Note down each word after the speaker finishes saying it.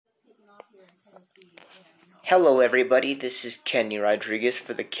Hello, everybody. This is Kenny Rodriguez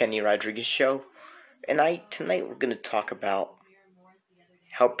for the Kenny Rodriguez Show, and tonight we're going to talk about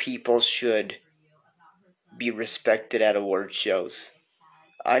how people should be respected at award shows.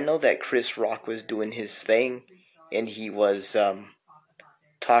 I know that Chris Rock was doing his thing, and he was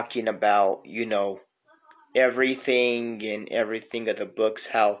talking about everything of the books,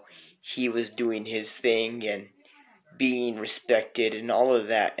 how he was doing his thing and being respected and all of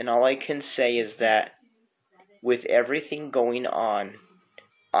that. And all I can say is that with everything going on,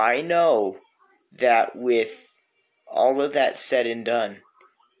 I know that with all of that said and done,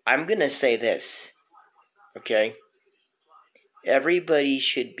 I'm going to say this, okay? Everybody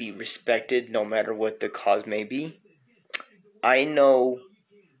should be respected no matter what the cause may be. I know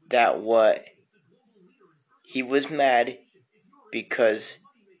that he was mad because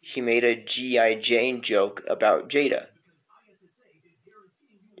he made a G.I. Jane joke about Jada.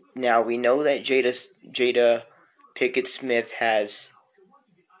 Now, we know that Jada Pickett Smith has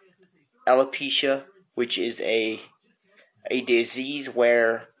alopecia, which is a disease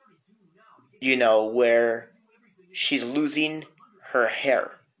where she's losing her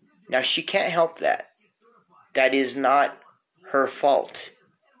hair. Now, she can't help that. That is not her fault.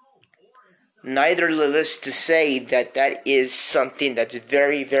 Neitherless to say that that is something that's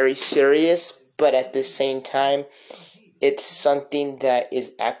very, very serious, but at the same time, it's something that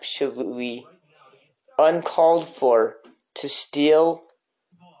is absolutely uncalled for to still,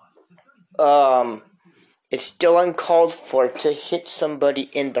 it's still uncalled for to hit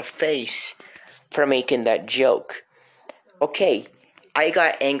somebody in the face for making that joke. Okay, I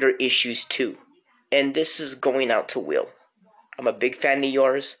got anger issues too, and this is going out to Will. I'm a big fan of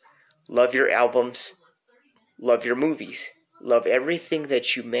yours, love your albums, love your movies, love everything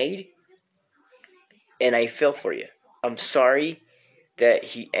that you made, and I feel for you. I'm sorry that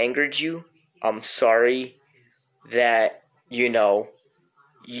he angered you. I'm sorry that,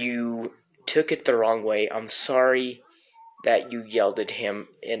 you took it the wrong way. I'm sorry that you yelled at him,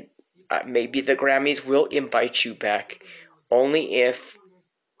 and maybe the Grammys will invite you back only if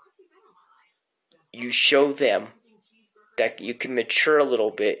you show them that you can mature a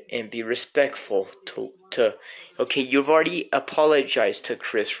little bit and be respectful to okay, you've already apologized to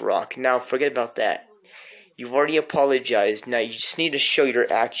Chris Rock. Now forget about that. You've already apologized. Now you just need to show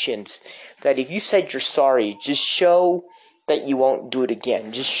your actions that if you said you're sorry, just show that you won't do it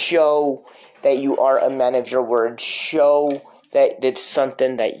again. Just show that you are a man of your word. Show that it's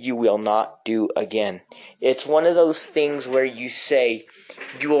something that you will not do again. It's one of those things where you say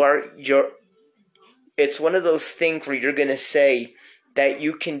it's one of those things where you're going to say that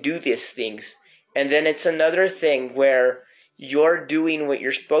you can do these things. And then it's another thing where you're doing what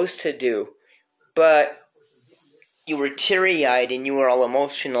you're supposed to do, but you were teary-eyed and you were all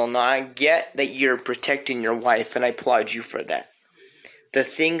emotional. Now, I get that you're protecting your wife, and I applaud you for that. The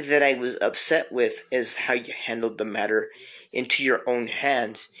thing that I was upset with is how you handled the matter into your own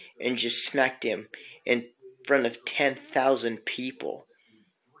hands and just smacked him in front of 10,000 people.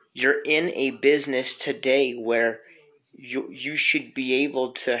 You're in a business today where you should be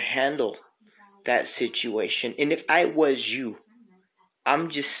able to handle that situation. And if I was you, I'm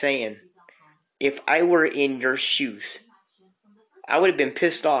just saying, if I were in your shoes, I would have been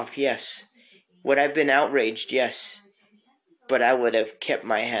pissed off, yes. Would I have been outraged? Yes. But I would have kept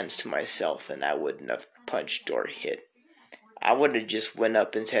my hands to myself and I wouldn't have punched or hit. I would have just went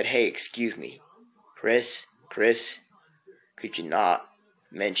up and said, hey, excuse me, Chris, could you not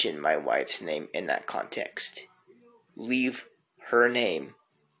mention my wife's name in that context? Leave her name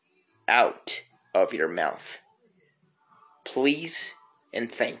out of your mouth. Please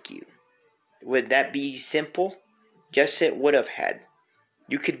and thank you. Would that be simple? Yes, it would have had.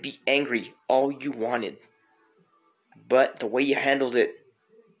 You could be angry all you wanted, but the way you handled it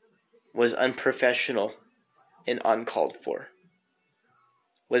was unprofessional and uncalled for.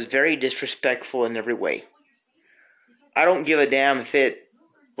 Was very disrespectful in every way. I don't give a damn if it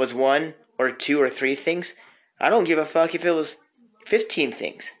was one or two or three things. I don't give a fuck if it was 15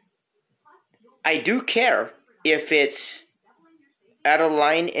 things. I do care if it's out of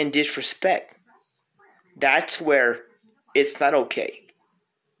line and disrespect. That's where it's not okay.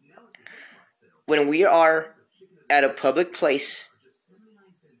 When we are at a public place,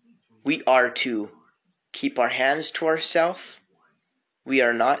 we are to keep our hands to ourselves. We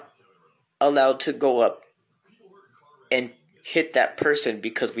are not allowed to go up and hit that person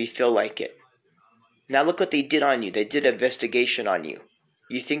because we feel like it. Now look what they did on you. They did an investigation on you.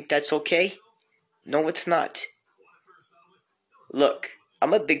 You think that's okay? No, it's not. Look,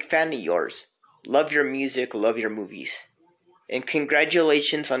 I'm a big fan of yours. Love your music, love your movies. And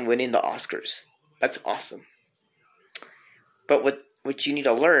congratulations on winning the Oscars. That's awesome. But what you need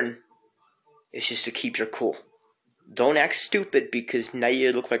to learn is just to keep your cool. Don't act stupid because now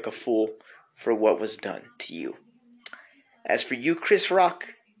you look like a fool for what was done to you. As for you, Chris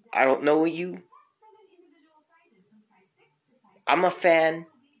Rock, I don't know you. I'm a fan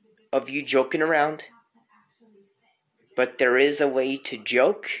of you joking around, but there is a way to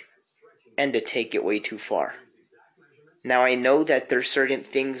joke and to take it way too far. Now I know that there's certain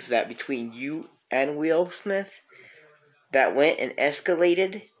things that between you and Will Smith that went and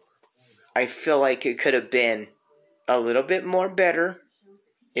escalated. I feel like it could have been a little bit more better.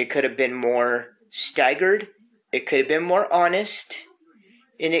 It could have been more staggered. It could have been more honest.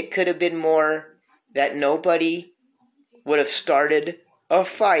 And it could have been more that nobody would have started a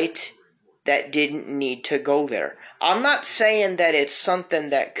fight that didn't need to go there. I'm not saying that it's something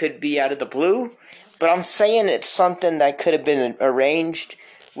that could be out of the blue, but I'm saying it's something that could have been arranged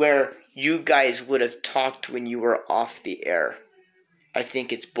where you guys would have talked when you were off the air. I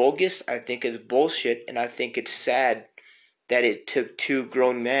think it's bogus, I think it's bullshit, and I think it's sad that it took two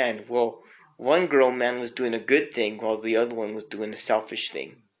grown men. Well, one grown man was doing a good thing while the other one was doing a selfish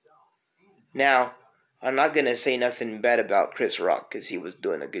thing. Now, I'm not going to say nothing bad about Chris Rock because he was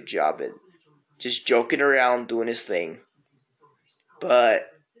doing a good job at just joking around, doing his thing. But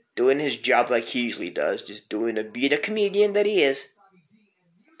doing his job like he usually does, just being a comedian that he is.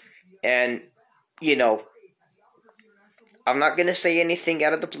 And, I'm not going to say anything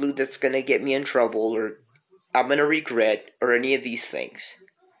out of the blue that's going to get me in trouble or I'm going to regret or any of these things.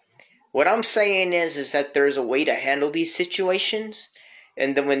 What I'm saying is that there's a way to handle these situations.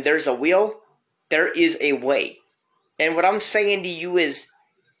 And then when there's a will, there is a way. And what I'm saying to you is,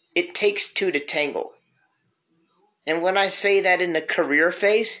 it takes two to tangle. And when I say that in the career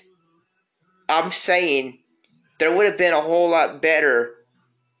phase, I'm saying there would have been a whole lot better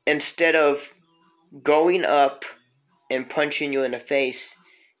instead of going up and punching you in the face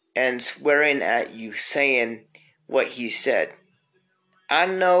and swearing at you, saying what he said. I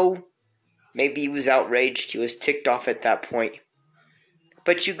know maybe he was outraged, he was ticked off at that point.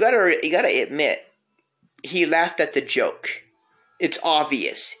 But you gotta admit, he laughed at the joke. It's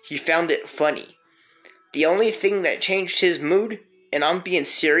obvious. He found it funny. The only thing that changed his mood, and I'm being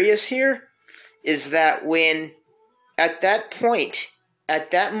serious here, is that when, at that point,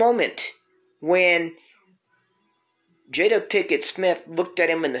 at that moment, when Jada Pinkett Smith looked at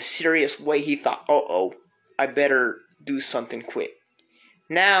him in a serious way, he thought, uh-oh, I better do something quick.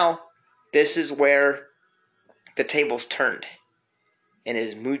 Now, this is where the tables turned, and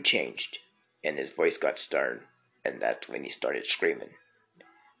his mood changed, and his voice got stern, and that's when he started screaming.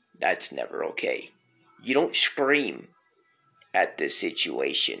 That's never okay. You don't scream at this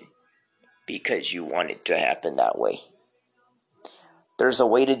situation because you want it to happen that way. There's a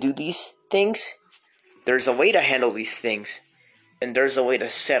way to do these things. There's a way to handle these things. And there's a way to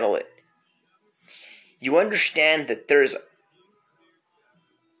settle it. You understand that there's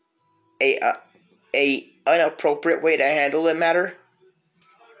a inappropriate way to handle a matter.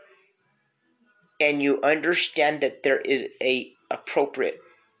 And you understand that there is a appropriate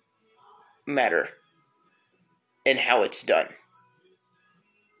matter in how it's done.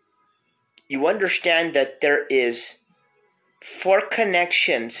 You understand that there is 4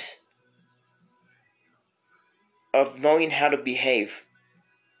 connections of knowing how to behave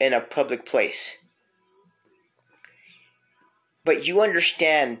in a public place. But you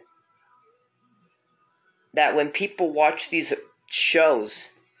understand that when people watch these shows,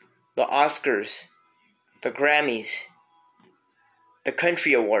 the Oscars, the Grammys, the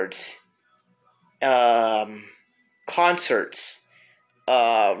country awards, concerts,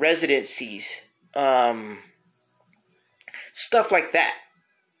 residencies, stuff like that.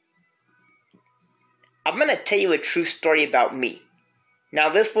 I'm going to tell you a true story about me. Now,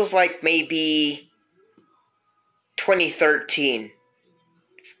 this was like maybe 2013.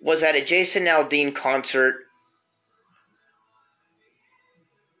 Was at a Jason Aldean concert.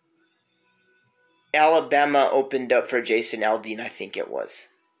 Alabama opened up for Jason Aldean, I think it was.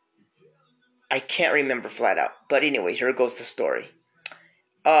 I can't remember flat out. But anyway, here goes the story.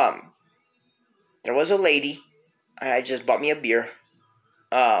 There was a lady. I just bought me a beer.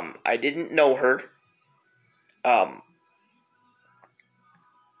 I didn't know her. I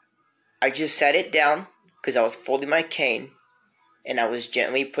just sat it down because I was folding my cane and I was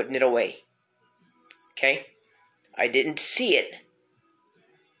gently putting it away. Okay? I didn't see it.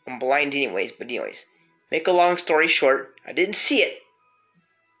 I'm blind anyways, but anyways. Make a long story short, I didn't see it.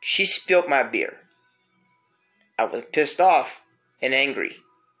 She spilled my beer. I was pissed off and angry.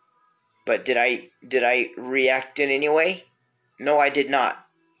 But did I react in any way? No, I did not.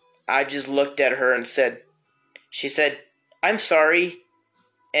 I just looked at her and she said, "I'm sorry."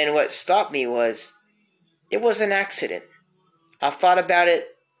 And what stopped me was, it was an accident. I thought about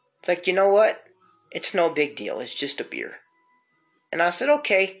it. It's like, you know what? It's no big deal. It's just a beer. And I said,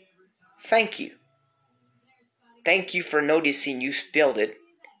 okay, thank you. Thank you for noticing you spilled it.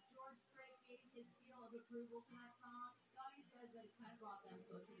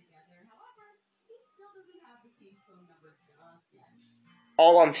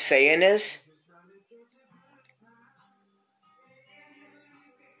 All I'm saying is,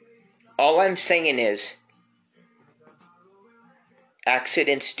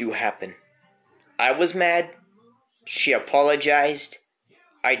 accidents do happen. I was mad. She apologized.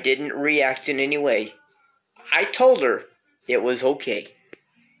 I didn't react in any way. I told her it was okay.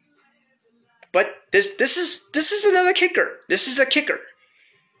 But this is another kicker. This is a kicker.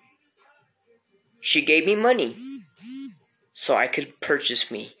 She gave me money so I could purchase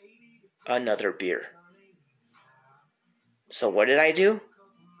me another beer. So what did I do?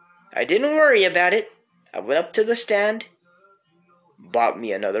 I didn't worry about it. I went up to the stand, bought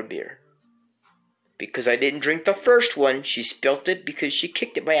me another beer. Because I didn't drink the first one, she spilt it because she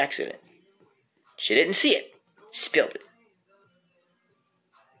kicked it by accident. She didn't see it. Spilled it.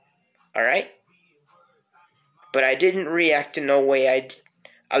 Alright? But I didn't react in no way.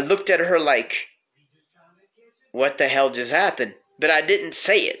 I looked at her like, what the hell just happened? But I didn't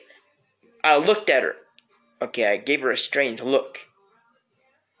say it. I looked at her. Okay, I gave her a strange look.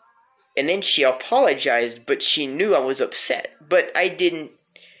 And then she apologized, but she knew I was upset. But I didn't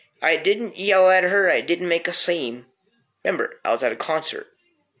yell at her. I didn't make a scene. Remember, I was at a concert.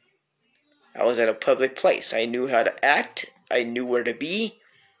 I was at a public place. I knew how to act. I knew where to be.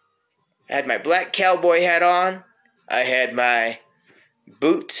 I had my black cowboy hat on. I had my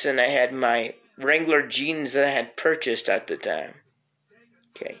boots, and I had my Wrangler jeans that I had purchased at the time.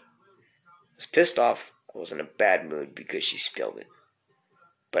 Okay. I was pissed off. I was in a bad mood because she spilled it.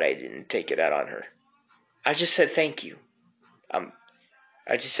 But I didn't take it out on her. I just said thank you.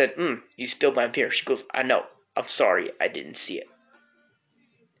 I just said, you spilled my beer. She goes, I know. I'm sorry. I didn't see it.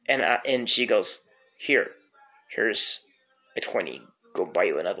 And she goes, here's a 20. Go buy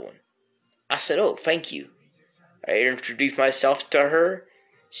you another one. I said, oh, thank you. I introduced myself to her.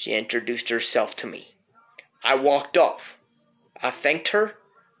 She introduced herself to me. I walked off. I thanked her.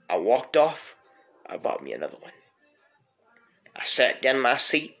 I walked off. I bought me another one. I sat down in my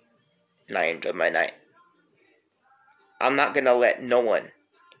seat, and I enjoyed my night. I'm not going to let no one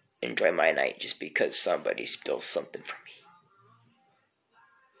enjoy my night just because somebody spills something for me.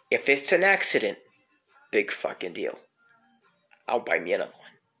 If it's an accident, big fucking deal. I'll buy me another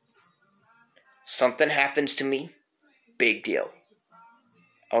one. Something happens to me, big deal.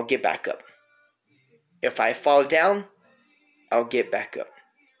 I'll get back up. If I fall down, I'll get back up.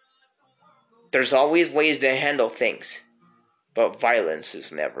 There's always ways to handle things, but violence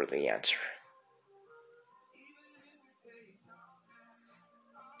is never the answer.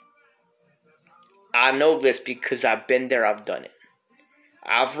 I know this because I've been there, I've done it.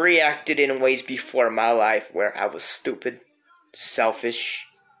 I've reacted in ways before in my life where I was stupid, selfish,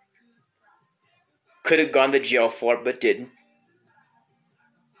 could have gone to jail for it, but didn't.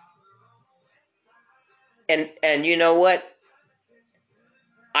 And you know what?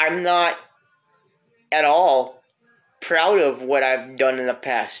 I'm not at all proud of what I've done in the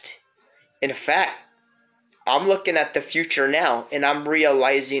past. In fact, I'm looking at the future now, and I'm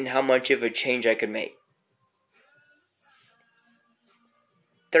realizing how much of a change I could make.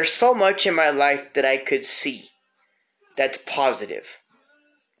 There's so much in my life that I could see that's positive.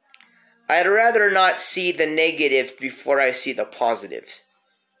 I'd rather not see the negatives before I see the positives.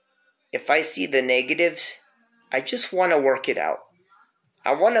 If I see the negatives, I just want to work it out.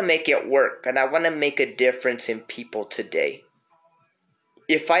 I want to make it work, and I want to make a difference in people today.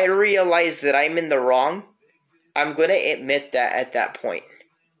 If I realize that I'm in the wrong, I'm going to admit that at that point.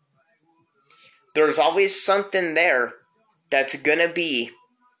 There's always something there that's going to be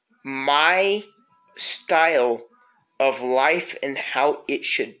my style of life and how it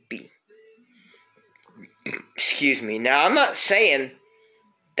should be. Excuse me. Now, I'm not saying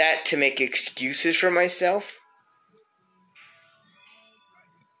that to make excuses for myself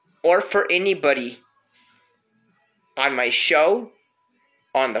or for anybody on my show,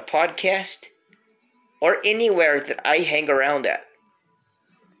 on the podcast, or anywhere that I hang around at.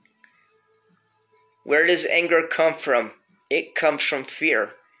 Where does anger come from? It comes from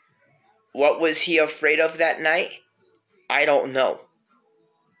fear. What was he afraid of that night? I don't know.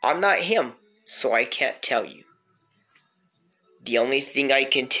 I'm not him, so I can't tell you. The only thing I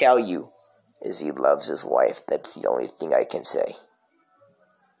can tell you is he loves his wife. That's the only thing I can say.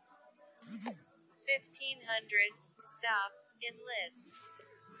 1500. Stop. Enlist.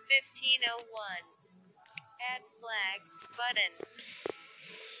 1501. Add flag. Button.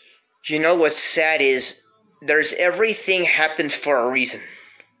 You know what's sad is there's everything happens for a reason.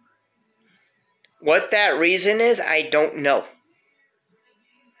 What that reason is, I don't know.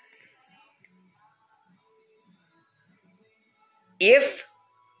 If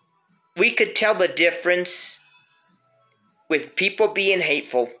we could tell the difference with people being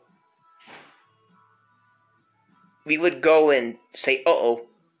hateful, we would go and say, uh-oh,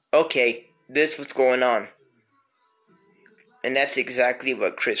 okay, this was going on. And that's exactly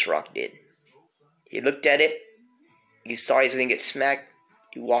what Chris Rock did. He looked at it, he saw he was going to get smacked,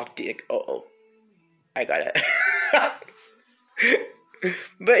 he walked in, like, uh-oh, I got it.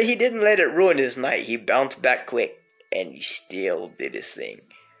 But he didn't let it ruin his night. He bounced back quick, and he still did his thing.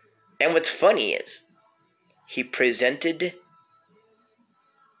 And what's funny is, he presented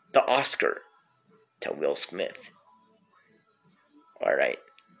the Oscar to Will Smith. Alright.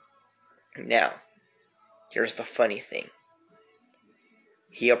 Now, here's the funny thing.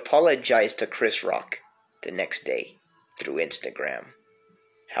 He apologized to Chris Rock the next day through Instagram.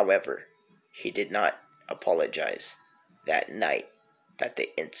 However, he did not apologize that night that the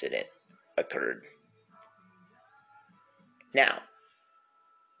incident occurred. Now,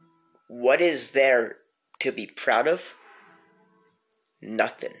 what is there to be proud of?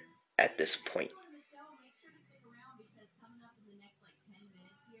 Nothing at this point.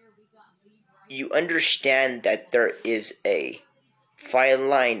 You understand that there is a fine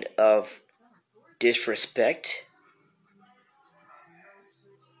line of disrespect,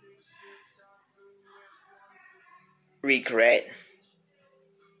 regret,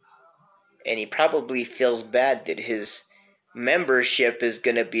 and he probably feels bad that his membership is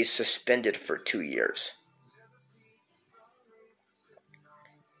going to be suspended for 2 years.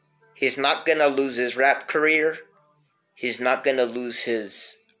 He's not going to lose his rap career. He's not going to lose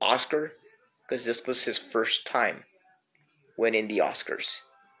his Oscar, because this was his first time winning the Oscars.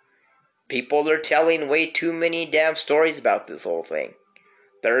 People are telling way too many damn stories about this whole thing.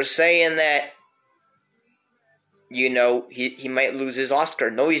 They're saying that, you know, he might lose his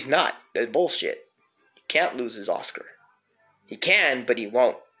Oscar. No, he's not. That's bullshit. He can't lose his Oscar. He can, but he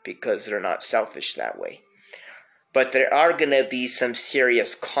won't, because they're not selfish that way. But there are going to be some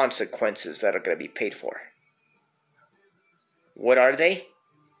serious consequences that are going to be paid for. What are they?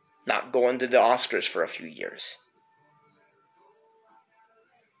 Not going to the Oscars for a few years.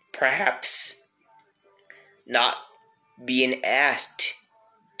 Perhaps not being asked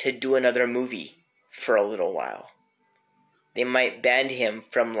to do another movie for a little while. They might ban him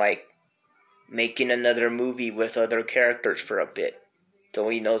from, like, making another movie with other characters for a bit, till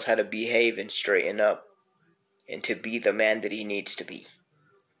he knows how to behave and straighten up, and to be the man that he needs to be,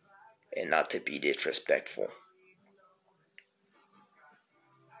 and not to be disrespectful.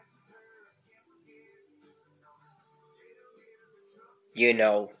 You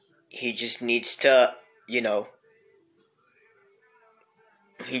know, he just needs to,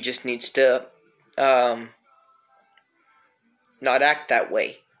 not act that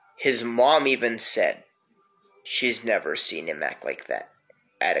way. His mom even said she's never seen him act like that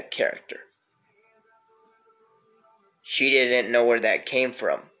at a character. She didn't know where that came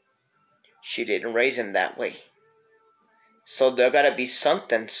from. She didn't raise him that way. So there gotta be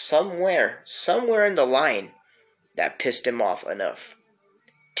something somewhere in the line that pissed him off enough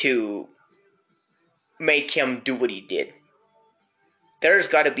to make him do what he did. There's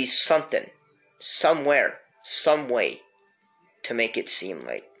gotta be something, somewhere, some way, to make it seem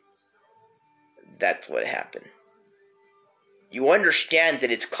like that's what happened. You understand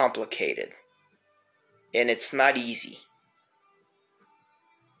that it's complicated, and it's not easy.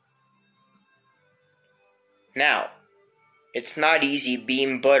 Now, it's not easy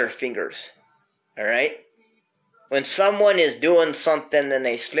being Butterfingers, alright? When someone is doing something and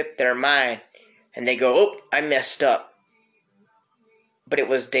they slip their mind, and they go, oh, I messed up. But it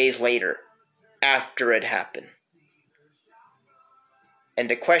was days later, after it happened. And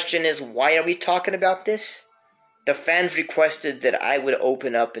the question is, why are we talking about this? The fans requested that I would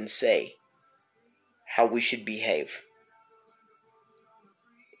open up and say how we should behave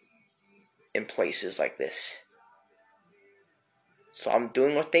in places like this. So I'm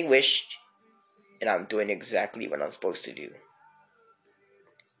doing what they wished, and I'm doing exactly what I'm supposed to do.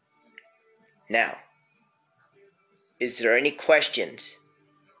 Now, is there any questions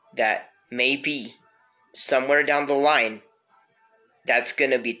that maybe somewhere down the line that's going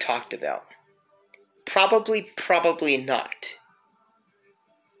to be talked about? Probably not.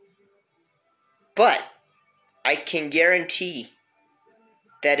 But I can guarantee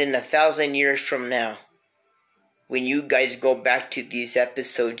that in 1,000 years from now, when you guys go back to these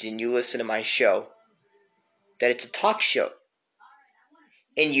episodes and you listen to my show, that it's a talk show.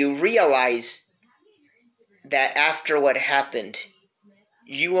 And you realize that after what happened,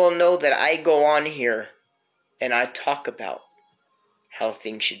 you will know that I go on here and I talk about how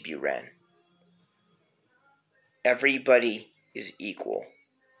things should be ran. Everybody is equal.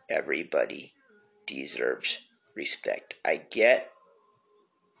 Everybody deserves respect. I get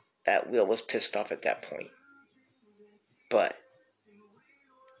that Will was pissed off at that point. But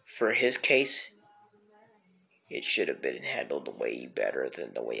for his case, it should have been handled way better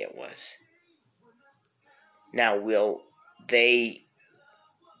than the way it was. Now, will they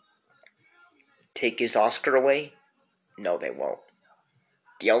take his Oscar away? No, they won't.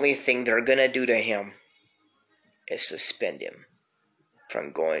 The only thing they're gonna do to him is suspend him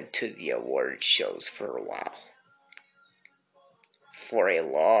from going to the award shows for a while. For a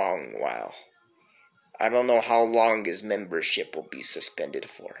long while. I don't know how long his membership will be suspended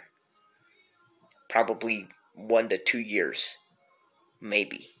for. Probably 1 to 2 years.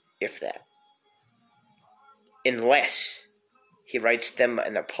 Maybe, if that. Unless he writes them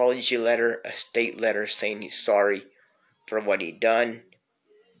an apology letter, a state letter saying he's sorry for what he done.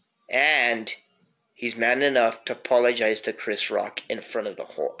 And he's man enough to apologize to Chris Rock in front of the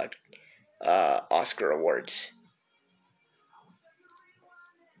whole Oscar Awards.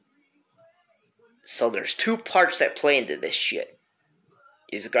 So there's 2 parts that play into this shit.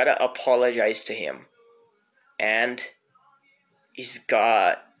 He's got to apologize to him. And he's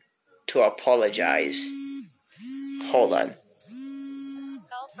got to apologize. Hold on.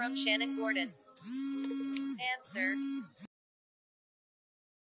 Call from Shannon Gordon. Answer.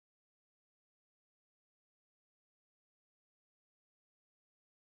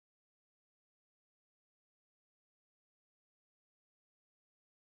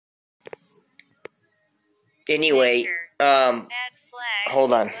 Anyway, Add flag.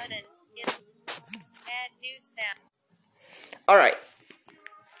 hold on. Button. Add new sound. Alright.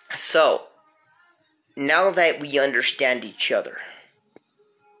 So, now that we understand each other,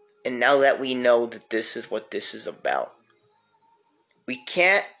 and now that we know that this is what this is about, we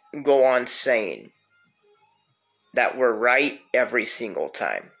can't go on saying that we're right every single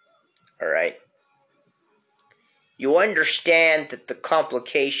time. Alright? You understand that the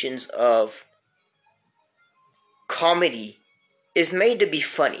complications of comedy is made to be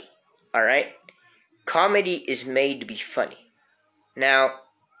funny. Alright? Comedy is made to be funny. Now,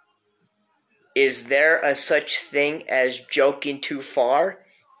 is there a such thing as joking too far?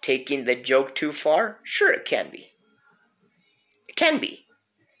 Taking the joke too far? Sure, it can be. It can be.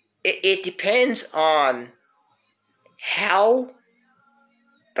 It depends on how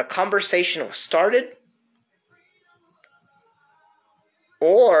the conversation was started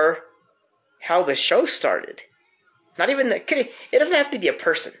or how the show started. Not even that. It doesn't have to be a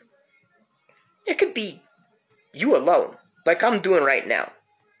person. It could be you alone, like I'm doing right now,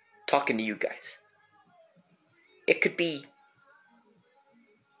 talking to you guys. It could be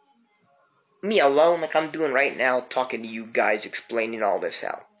me alone, like I'm doing right now, talking to you guys, explaining all this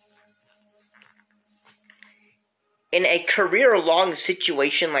out. In a career-long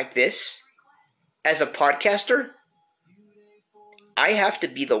situation like this, as a podcaster, I have to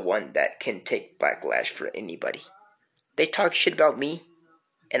be the one that can take backlash for anybody. They talk shit about me,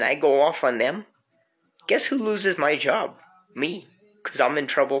 and I go off on them. Guess who loses my job? Me. Because I'm in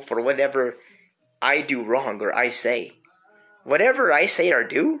trouble for whatever I do wrong or I say. Whatever I say or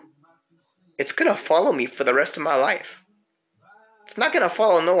do, it's going to follow me for the rest of my life. It's not going to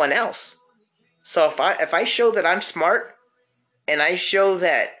follow no one else. So if I show that I'm smart, and I show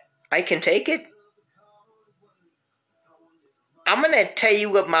that I can take it, I'm going to tell you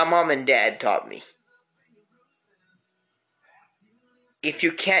what my mom and dad taught me. If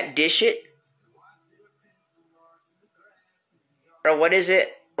you can't dish it, or what is it?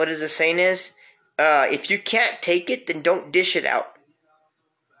 What is the saying is? If you can't take it, then don't dish it out.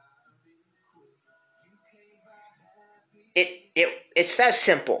 It's that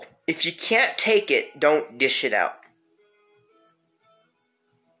simple. If you can't take it, don't dish it out.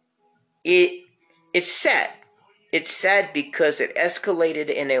 It's sad. It's sad because it escalated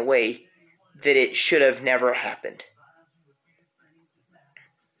in a way that it should have never happened.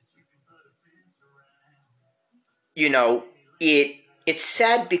 You know, it's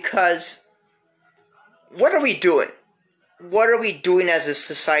sad because what are we doing? What are we doing as a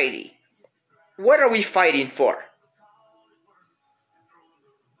society? What are we fighting for?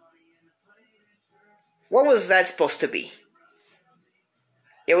 What was that supposed to be?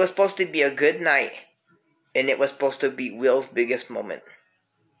 It was supposed to be a good night, and it was supposed to be Will's biggest moment.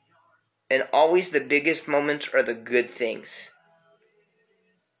 And always the biggest moments are the good things.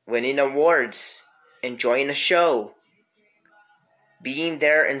 Winning awards, enjoying a show, being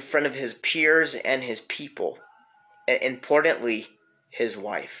there in front of his peers and his people. And importantly, his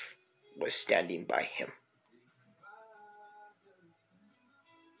wife was standing by him.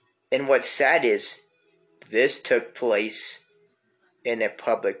 And what's sad is, this took place in a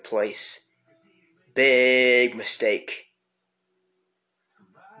public place. Big mistake.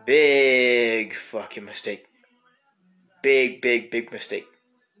 Big fucking mistake. Big mistake.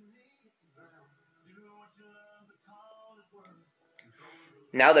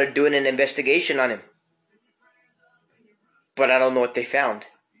 Now they're doing an investigation on him. But I don't know what they found.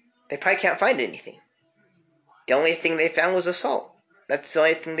 They probably can't find anything. The only thing they found was assault. That's the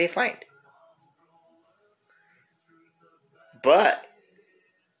only thing they find. But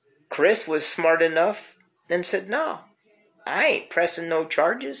Chris was smart enough and said, no, I ain't pressing no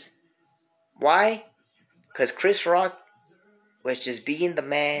charges. Why? Because Chris Rock was just being the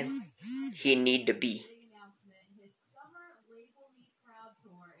man he need to be.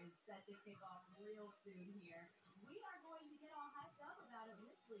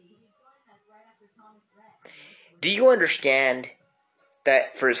 Do you understand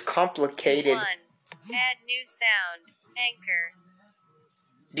that for as complicated... 1. Add new sound. Anchor.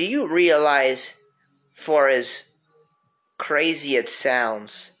 Do you realize, for as crazy it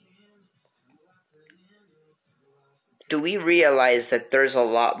sounds, do we realize that there's a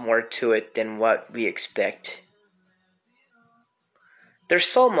lot more to it than what we expect? There's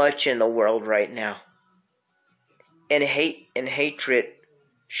so much in the world right now. And hate and hatred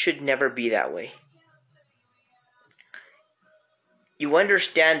should never be that way. You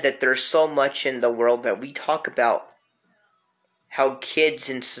understand that there's so much in the world that we talk about how kids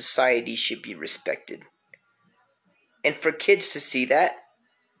in society should be respected. And for kids to see that,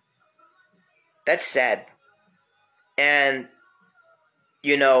 that's sad. And,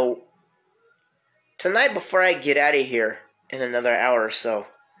 you know, tonight before I get out of here in another hour or so,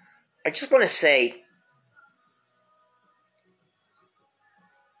 I just want to say,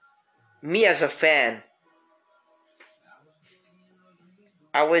 me as a fan,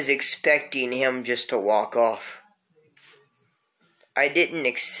 I was expecting him just to walk off. I didn't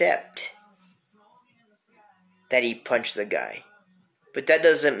accept that he punched the guy. But that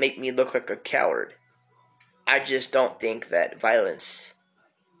doesn't make me look like a coward. I just don't think that violence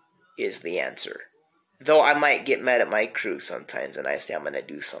is the answer. Though I might get mad at my crew sometimes and I say I'm going to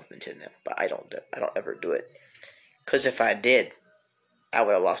do something to them. But I don't ever do it. Because if I did, I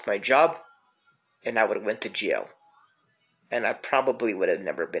would have lost my job and I would have went to jail. And I probably would have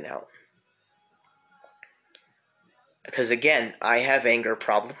never been out. Because again, I have anger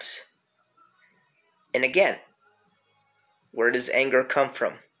problems. And again, where does anger come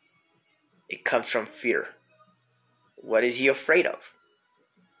from? It comes from fear. What is he afraid of?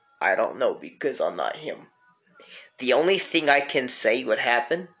 I don't know, because I'm not him. The only thing I can say would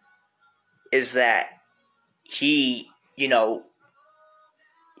happen is that he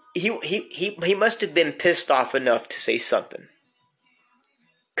must have been pissed off enough to say something.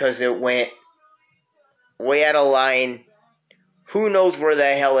 Because it went way out of line. Who knows where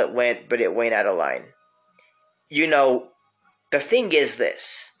the hell it went, but it went out of line. You know, the thing is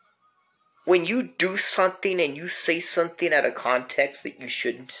this. When you do something and you say something out of context that you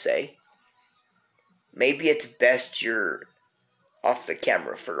shouldn't say, maybe it's best you're off the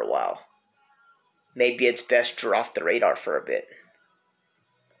camera for a while. Maybe it's best you're off the radar for a bit.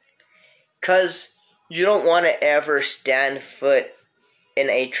 Because you don't want to ever stand foot in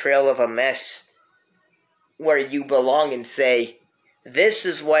a trail of a mess where you belong and say, this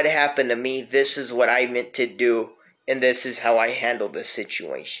is what happened to me, this is what I meant to do, and this is how I handled the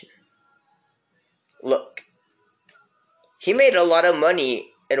situation. Look, he made a lot of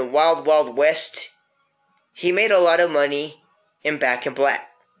money in Wild Wild West. He made a lot of money in Back in Black.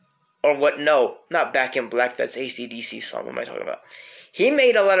 Or what? No, not Back in Black. That's AC/DC song. What am I talking about? He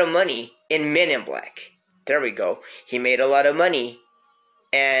made a lot of money in Men in Black. There we go. He made a lot of money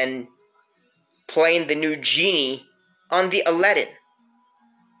and playing the new genie on the Aladdin.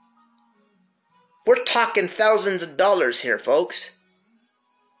 We're talking thousands of dollars here, folks.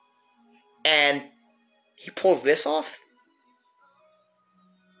 And he pulls this off?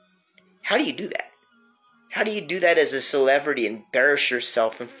 How do you do that? How do you do that as a celebrity, embarrass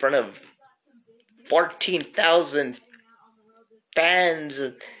yourself in front of 14,000 fans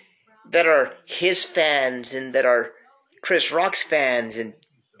that are his fans and that are Chris Rock's fans and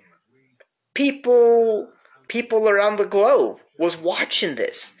people around the globe was watching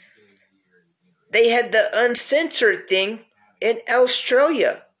this. They had the uncensored thing in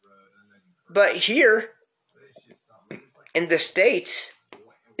Australia. But here in the States,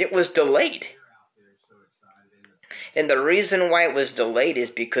 it was delayed. And the reason why it was delayed is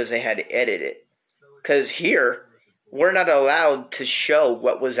because they had to edit it. Because here, we're not allowed to show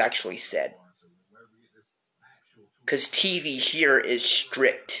what was actually said. Because TV here is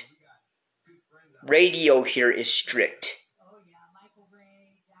strict. Radio here is strict.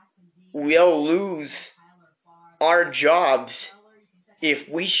 We'll lose our jobs if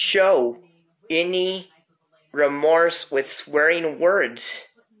we show any remorse with swearing words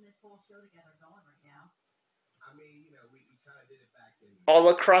all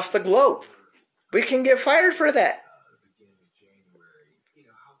across the globe. We can get fired for that.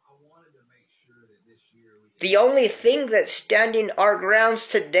 The only thing that's standing our grounds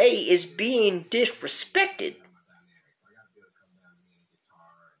today is being disrespected.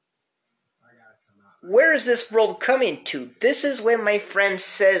 Where is this world coming to? This is when my friend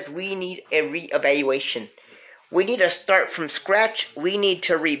says we need a reevaluation. We need to start from scratch. We need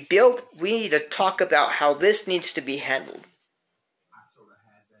to rebuild. We need to talk about how this needs to be handled.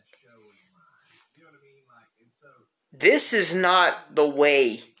 This is not the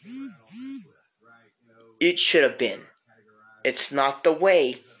way it should have been. It's not the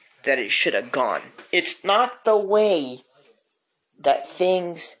way that it should have gone. It's not the way that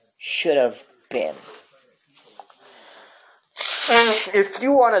things should have been. If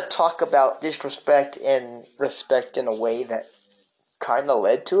you want to talk about disrespect and respect in a way that kind of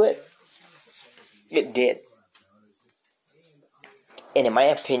led to it, it did. And in my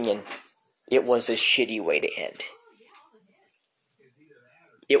opinion, it was a shitty way to end.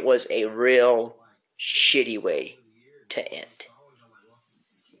 It was a real shitty way to end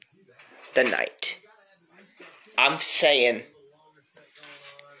the night. I'm saying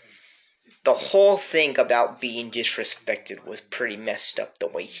the whole thing about being disrespected was pretty messed up the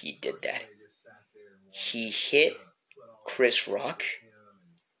way he did that. He hit Chris Rock.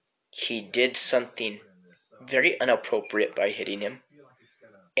 He did something very inappropriate by hitting him.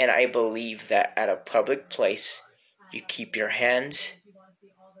 And I believe that at a public place, you keep your hands,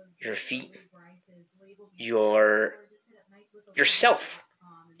 your feet, yourself.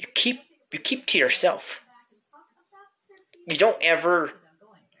 You keep to yourself. You don't ever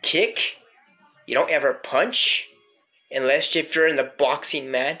kick. You don't ever punch. Unless if you're in a boxing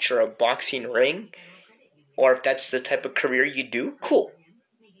match or a boxing ring. Or if that's the type of career you do, cool.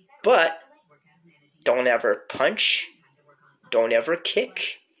 But don't ever punch. Don't ever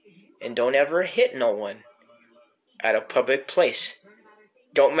kick. And don't ever hit no one at a public place.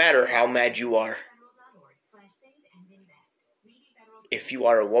 Don't matter how mad you are. If you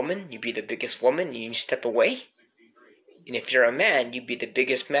are a woman, you be the biggest woman and you step away. And if you're a man, you be the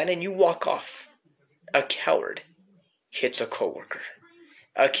biggest man and you walk off. A coward hits a coworker.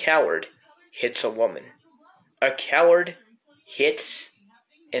 A coward hits a woman. A coward hits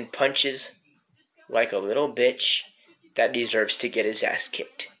and punches like a little bitch that deserves to get his ass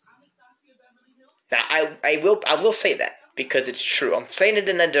kicked. Now, I will say that because it's true. I'm saying it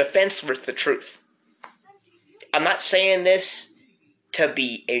in a defense with the truth. I'm not saying this to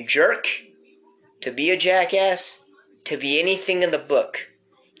be a jerk, to be a jackass, to be anything in the book.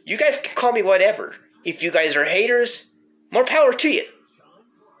 You guys can call me whatever. If you guys are haters, more power to you.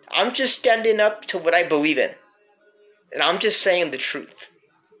 I'm just standing up to what I believe in. And I'm just saying the truth.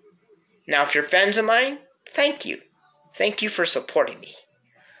 Now, if you're fans of mine, thank you. Thank you for supporting me.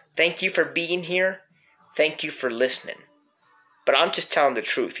 Thank you for being here. Thank you for listening. But I'm just telling the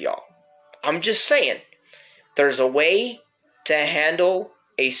truth, y'all. I'm just saying, there's a way to handle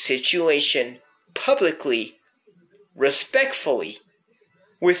a situation publicly, respectfully,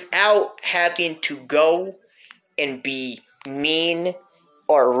 without having to go and be mean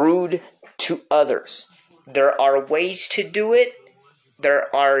or rude to others. There are ways to do it.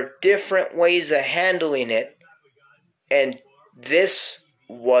 There are different ways of handling it. And this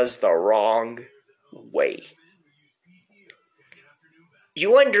was the wrong way.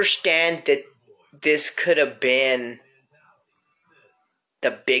 You understand that this could have been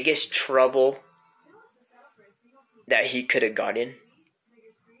the biggest trouble that he could have got in?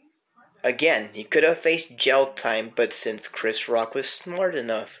 Again, he could have faced jail time, but since Chris Rock was smart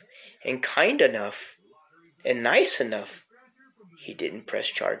enough and kind enough and nice enough, he didn't press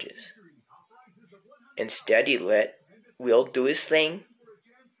charges. Instead, he let Will do his thing,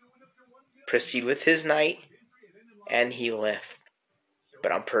 proceed with his night, and he left.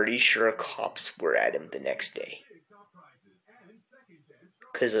 But I'm pretty sure cops were at him the next day.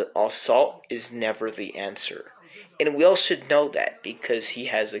 Because assault is never the answer. And Will should know that because he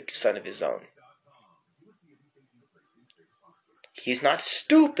has a son of his own. He's not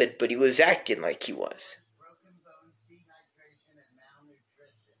stupid, but he was acting like he was.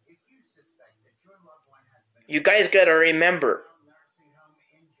 You guys gotta remember,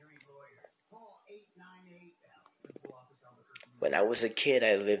 when I was a kid,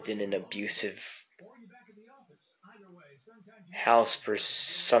 I lived in an abusive house for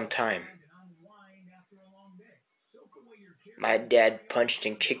some time. My dad punched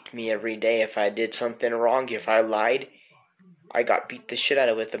and kicked me every day if I did something wrong. If I lied, I got beat the shit out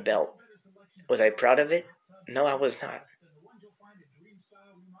of with a belt. Was I proud of it? No, I was not.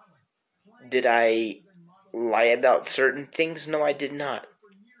 Did I lie about certain things? No, I did not.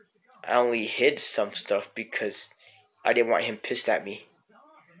 I only hid some stuff because I didn't want him pissed at me.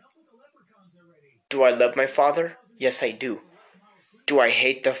 Do I love my father? Yes, I do. Do I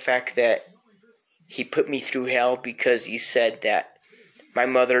hate the fact that he put me through hell because he said that my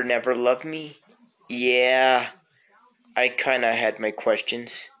mother never loved me? Yeah, I kinda had my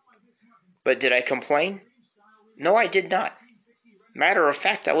questions. But did I complain? No, I did not. Matter of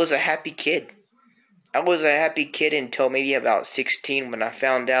fact, I was a happy kid. I was a happy kid until maybe about 16 when I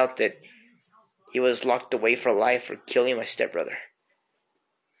found out that he was locked away for life for killing my stepbrother.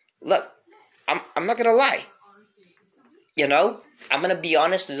 Look, I'm not gonna lie. You know, I'm gonna be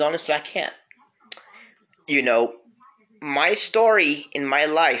honest as I can. You know, my story in my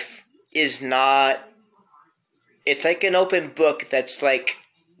life is not, it's like an open book that's like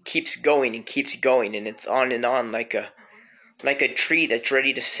keeps going and it's on and on like a tree that's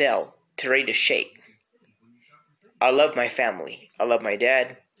ready to sell, ready to shake. I love my family. I love my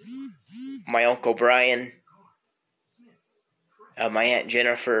dad, my Uncle Brian, my Aunt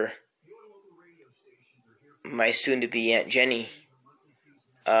Jennifer, my soon-to-be Aunt Jenny.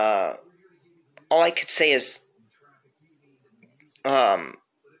 All I could say is, I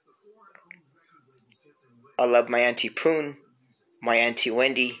love my Auntie Poon, my Auntie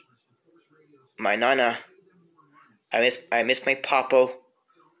Wendy, my Nana. I miss my Papo.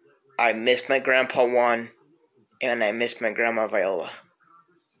 I miss my Grandpa Juan, and I miss my Grandma Viola.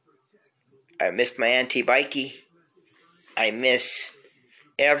 I miss my Auntie Bikey. I miss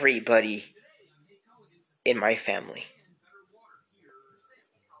everybody in my family.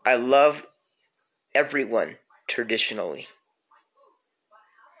 I love everyone traditionally.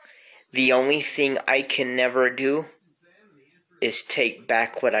 The only thing I can never do is take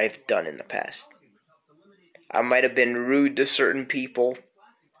back what I've done in the past. I might have been rude to certain people.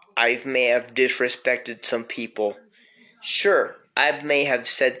 I may have disrespected some people. Sure, I may have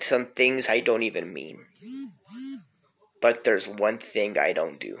said some things I don't even mean. But there's one thing I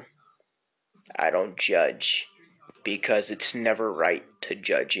don't do. I don't judge, because it's never right to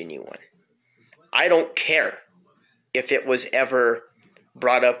judge anyone. I don't care if it was ever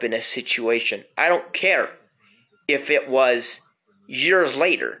brought up in a situation. I don't care if it was years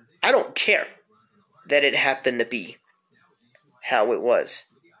later. I don't care that it happened to be how it was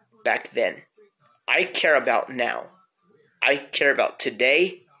back then. I care about now. I care about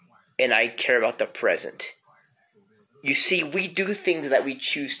today, and I care about the present. You see, we do things that we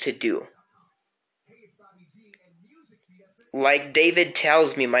choose to do. Like David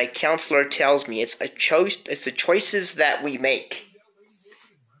tells me, my counselor tells me, it's the choices that we make.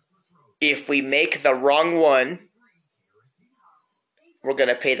 If we make the wrong one, we're going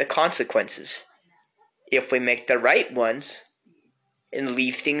to pay the consequences. If we make the right ones and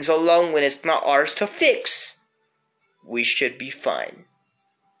leave things alone when it's not ours to fix, we should be fine.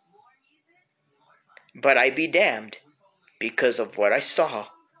 But I be damned, because of what I saw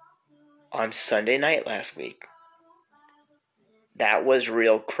on Sunday night last week. That was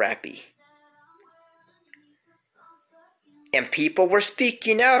real crappy. And people were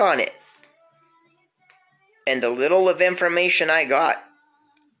speaking out on it. And the little of information I got,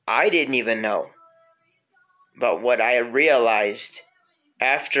 I didn't even know. But what I realized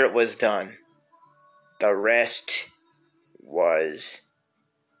after it was done, the rest was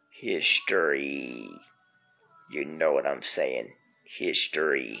history. You know what I'm saying.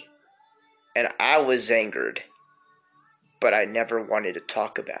 History. And I was angered, but I never wanted to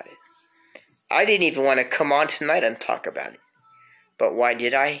talk about it. I didn't even want to come on tonight and talk about it. But why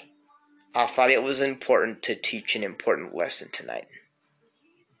did I? I thought it was important to teach an important lesson tonight.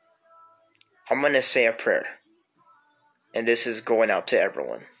 I'm going to say a prayer. And this is going out to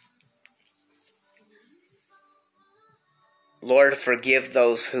everyone. Lord, forgive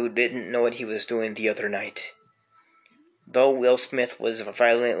those who didn't know what he was doing the other night. Though Will Smith was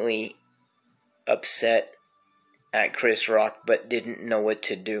violently upset at Chris Rock but didn't know what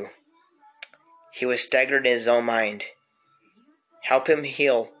to do, he was staggered in his own mind. Help him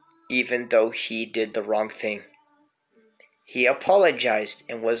heal, even though he did the wrong thing. He apologized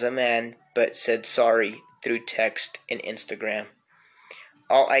and was a man, but said sorry through text and Instagram.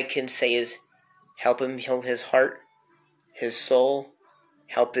 All I can say is help him heal his heart, his soul,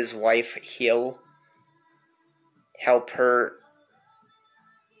 help his wife heal, help her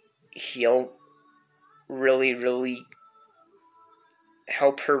heal, really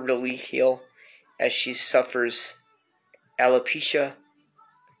help her really heal as she suffers alopecia.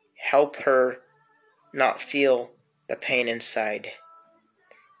 Help her not feel the pain inside.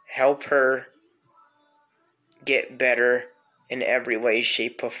 Help her get better in every way,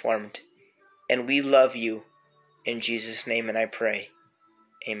 shape, or form. And we love you. In Jesus' name, and I pray.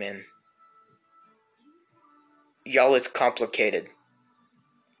 Amen. Y'all, it's complicated.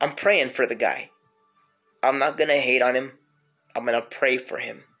 I'm praying for the guy. I'm not going to hate on him. I'm going to pray for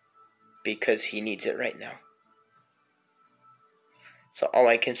him because he needs it right now. So all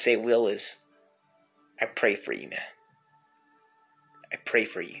I can say, Will, is I pray for you, man. I pray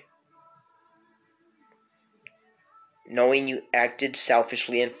for you. Knowing you acted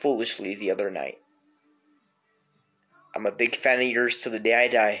selfishly and foolishly the other night. I'm a big fan of yours till the day I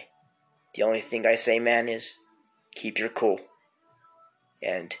die. The only thing I say, man, is keep your cool.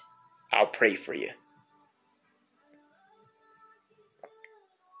 And I'll pray for you.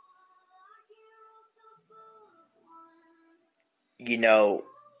 You know,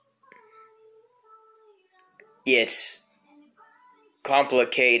 it's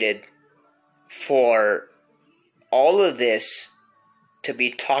complicated for all of this to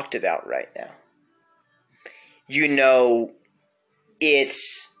be talked about right now. You know,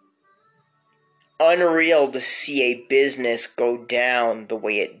 it's unreal to see a business go down the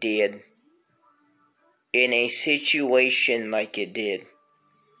way it did in a situation like it did.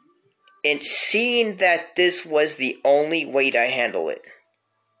 And seeing that this was the only way to handle it.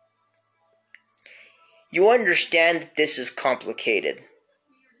 You understand that this is complicated.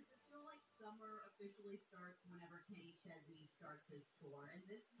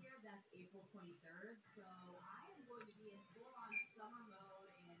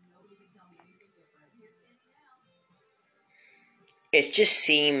 It just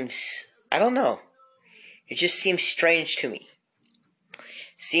seems, I don't know. It just seems strange to me.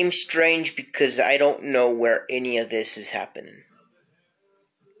 Seems strange because I don't know where any of this is happening.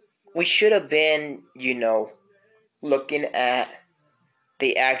 We should have been, looking at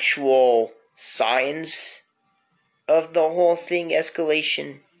the actual signs of the whole thing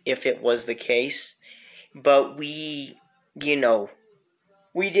escalation, if it was the case. But we didn't know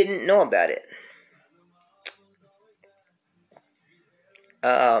about it.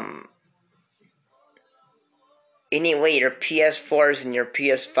 Anyway, your PS4s and your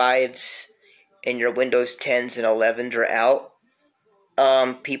PS5s and your Windows 10s and 11s are out.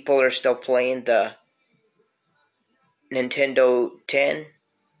 People are still playing the Nintendo 10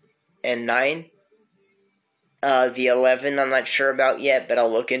 and 9. The 11 I'm not sure about yet, but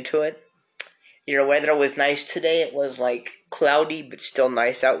I'll look into it. Your weather was nice today. It was cloudy, but still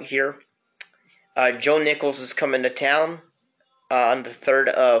nice out here. Joe Nichols is coming to town on the 3rd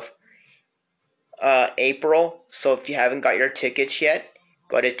of April. So if you haven't got your tickets yet,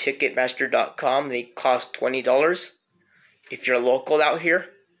 go to Ticketmaster.com. They cost $20 if you're local out here.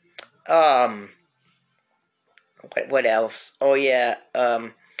 What else? Oh yeah.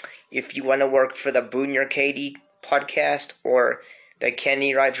 If you want to work for the Boonier Katie podcast or the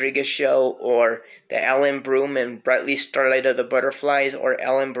Kenny Rodriguez show or the Ellen Broom and Brightly Starlight of the Butterflies or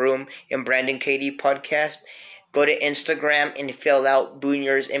Ellen Broom and Brandon Katie podcast, go to Instagram and fill out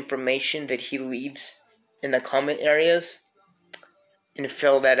Boonier's information that he leaves in the comment areas and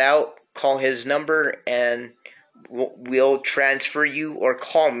fill that out. Call his number and we'll transfer you, or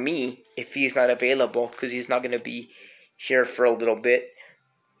call me if he's not available because he's not going to be here for a little bit.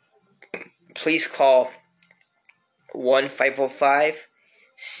 Please call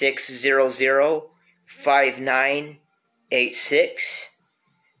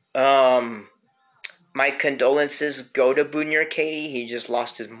 1-505-600-5986. My condolences go to Boonier Katie. He just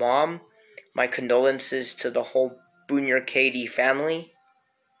lost his mom. My condolences to the whole Boonier Katie family.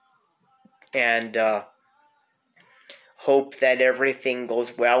 And hope that everything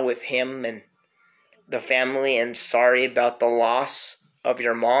goes well with him and the family. And sorry about the loss of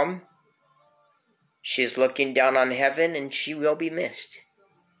your mom. She's looking down on heaven and she will be missed.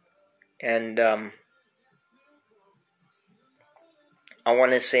 And I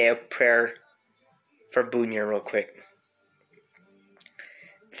want to say a prayer for Boonier real quick.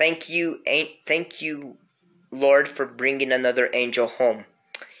 Thank you, Lord, for bringing another angel home.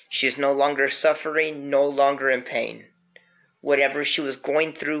 She's no longer suffering, no longer in pain. Whatever she was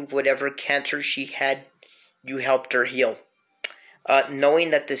going through, whatever cancer she had, you helped her heal.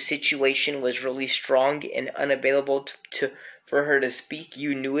 knowing that the situation was really strong and unavailable for her to speak,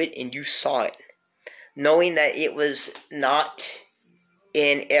 you knew it and you saw it. Knowing that it was not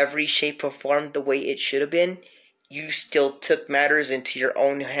in every shape or form the way it should have been, you still took matters into your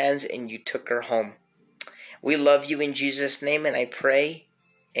own hands and you took her home. We love you in Jesus' name, and I pray,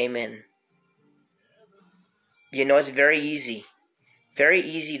 amen. You know, it's very easy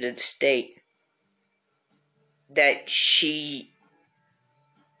to state that she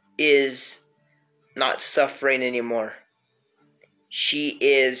is not suffering anymore. She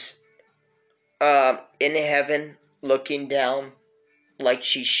is in heaven looking down like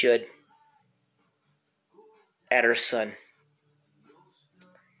she should at her son.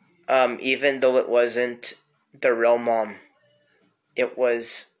 Even though it wasn't the real mom, it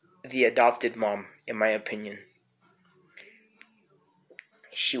was the adopted mom, in my opinion.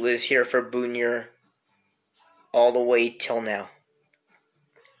 She was here for Boonier all the way till now.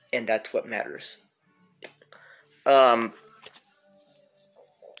 And that's what matters.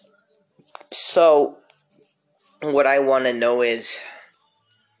 So, what I want to know is,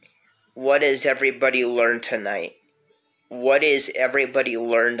 what has everybody learned tonight? What is everybody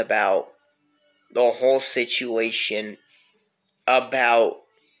learned about the whole situation, about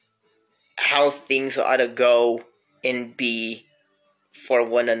how things ought to go and be for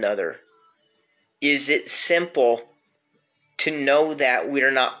one another? Is it simple to know that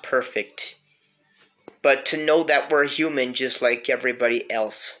we're not perfect, but to know that we're human just like everybody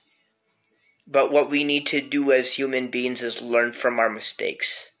else? But what we need to do as human beings is learn from our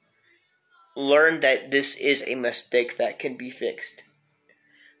mistakes. Learn that this is a mistake that can be fixed.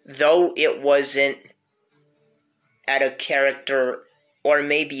 Though it wasn't out of character, or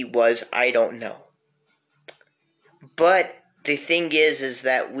maybe was, I don't know. But the thing is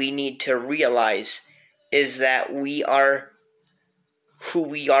that we need to realize is that we are who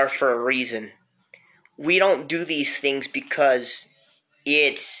we are for a reason. We don't do these things because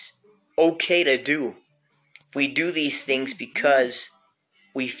it's okay to do. We do these things because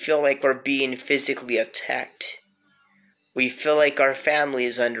we feel like we're being physically attacked. We feel like our family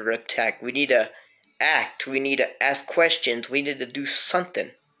is under attack. We need to act. We need to ask questions. We need to do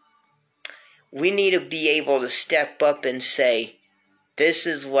something. We need to be able to step up and say, this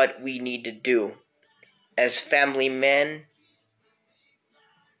is what we need to do. As family men,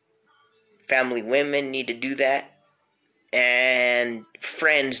 family women need to do that. And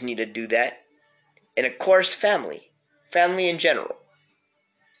friends need to do that. And of course, family. Family in general.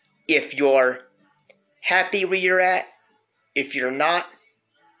 If you're happy where you're at, if you're not,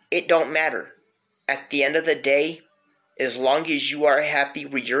 it don't matter. At the end of the day, as long as you are happy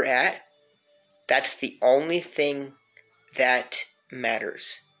where you're at, that's the only thing that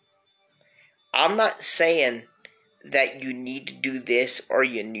matters. I'm not saying that you need to do this or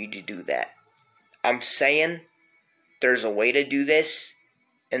you need to do that. I'm saying there's a way to do this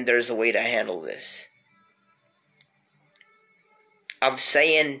and there's a way to handle this. I'm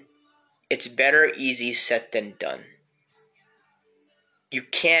saying it's better easy said than done. You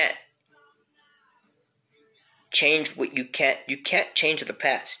can't change what you can't change the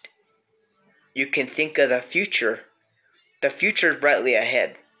past. You can think of the future. The future is brightly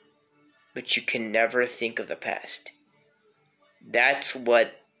ahead, but you can never think of the past. That's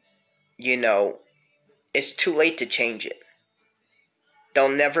what, it's too late to change it. There'll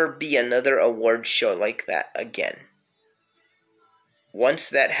never be another award show like that again. Once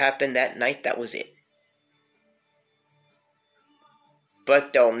that happened that night, that was it.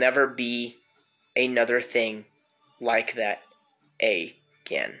 But there'll never be another thing like that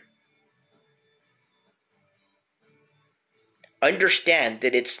again. Understand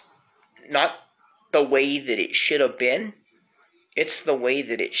that it's not the way that it should have been. It's the way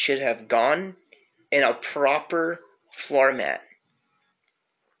that it should have gone in a proper format.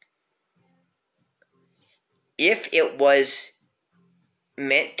 If it was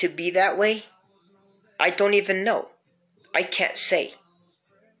meant to be that way, I don't even know. I can't say.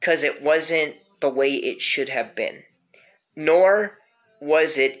 Because it wasn't the way it should have been. Nor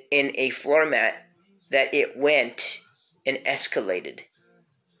was it in a format that it went and escalated.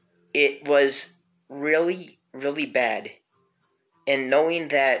 It was really, really bad. And knowing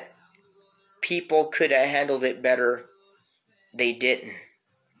that people could have handled it better, they didn't.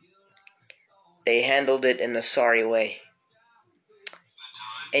 They handled it in a sorry way.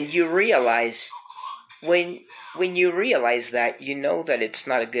 And you realize, when you realize that, you know that it's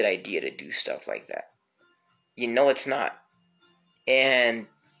not a good idea to do stuff like that. You know it's not. And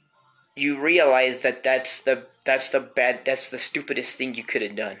you realize that that's the stupidest thing you could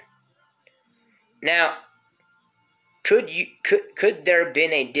have done. Now, Could there have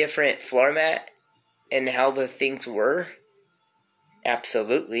been a different format in how the things were?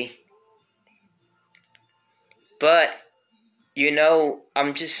 Absolutely. But,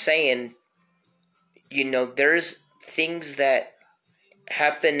 I'm just saying, there's things that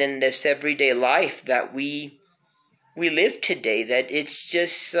happen in this everyday life that we live today that it's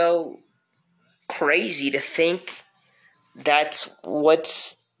just so crazy to think that's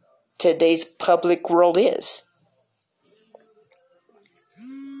what today's public world is.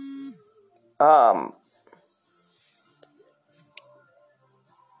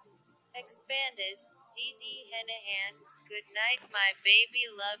 Expanded. D.D. Henahan. Good night, my baby.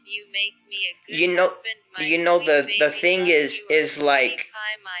 Love you. Make me a good husband. My sweet The baby, thing love is you. Like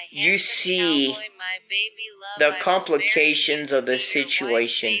Pie, my you handsome see cowboy, my baby love. the I will complications marry you of the to be your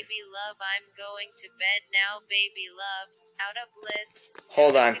situation. wife, baby love. I'm going to bed now, baby love. Out of list.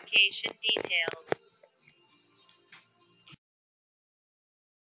 Hold on. Notification details.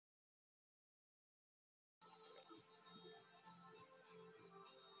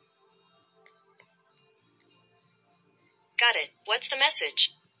 Got it. What's the message?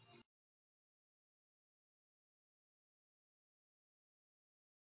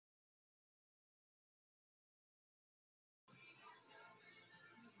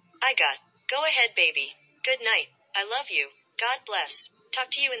 I got. Go ahead, baby. Good night. I love you. God bless.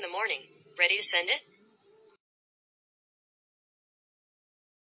 Talk to you in the morning. Ready to send it?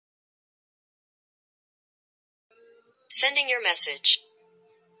 Sending your message.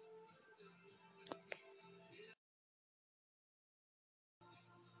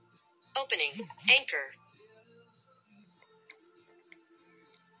 Opening. Anchor.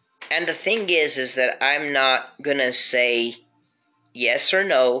 And the thing is that I'm not gonna say yes or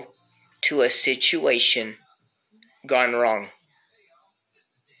no to a situation gone wrong.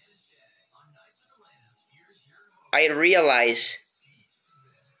 I realize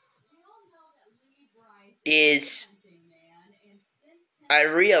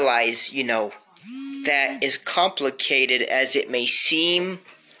that as complicated as it may seem,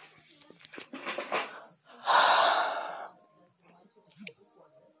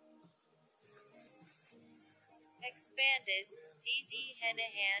 Expanded. D.D.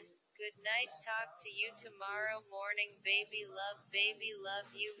 Henahan. Good night. Talk to you tomorrow morning, baby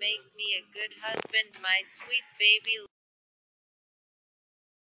love you. Make me a good husband, my sweet baby.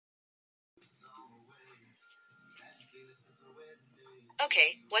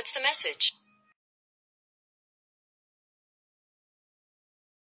 Okay, what's the message?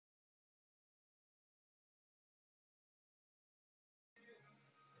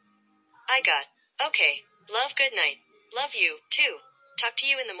 I got. Okay. Love, good night. Love you, too. Talk to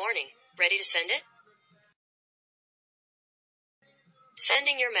you in the morning. Ready to send it?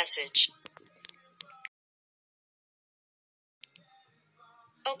 Sending your message.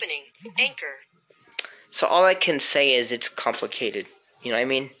 Opening. Anchor. so all I can say is it's complicated. You know what I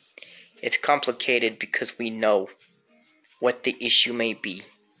mean? It's complicated because we know what the issue may be,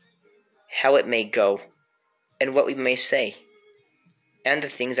 how it may go, and what we may say, and the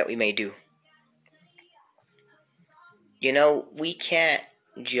things that we may do. We can't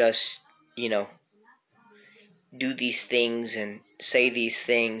just, do these things and say these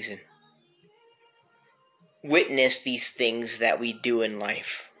things and witness these things that we do in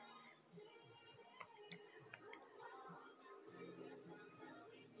life.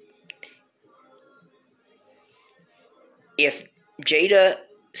 If Jada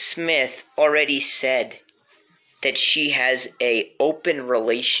Smith already said that she has a open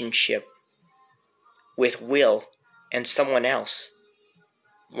relationship with Will and someone else,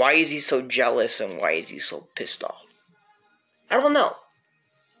 why is he so jealous and why is he so pissed off? I don't know.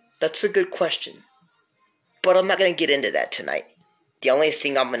 That's a good question. But I'm not going to get into that tonight. The only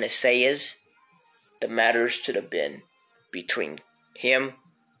thing I'm going to say is the matter should have been between him,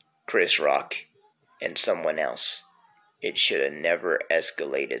 Chris Rock, and someone else. It should have never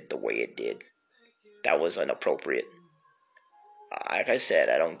escalated the way it did. That was inappropriate. Like I said,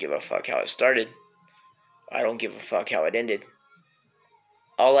 I don't give a fuck how it started. I don't give a fuck how it ended.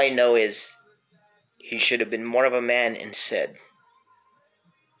 All I know is he should have been more of a man and said,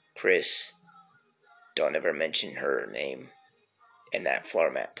 Chris, don't ever mention her name in that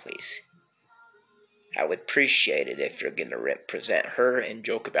floor mat, please. I would appreciate it if you're going to represent her and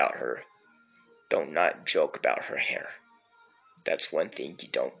joke about her. Don't not joke about her hair. That's one thing you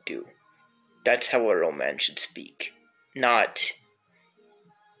don't do. That's how a real man should speak. Not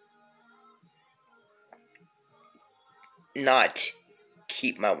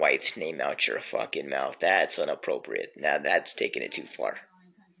keep my wife's name out your fucking mouth. That's inappropriate. Now that's taking it too far.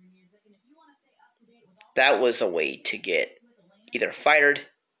 that was a way to get either fired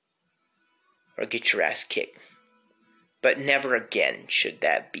or get your ass kicked. But never again should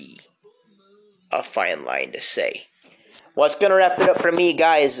that be a fine line to say. Well, it's going to wrap it up for me,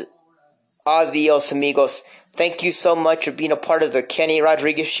 guys. Adios, amigos. Thank you so much for being a part of the Kenny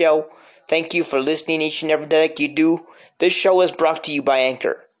Rodriguez Show. Thank you for listening each and every day like you do. This show is brought to you by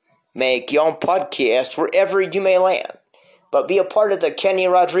Anchor. Make your own podcast wherever you may land. But be a part of the Kenny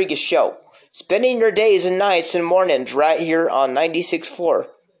Rodriguez Show. Spending your days and nights and mornings right here on 96.4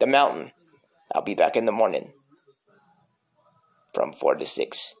 The Mountain. I'll be back in the morning from 4 to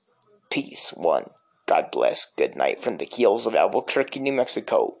 6. Peace, one. God bless. Good night from the hills of Albuquerque, New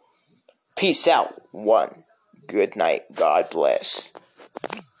Mexico. Peace out, one. Good night. God bless.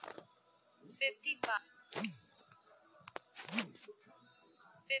 55. 50.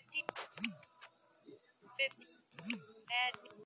 50. Add.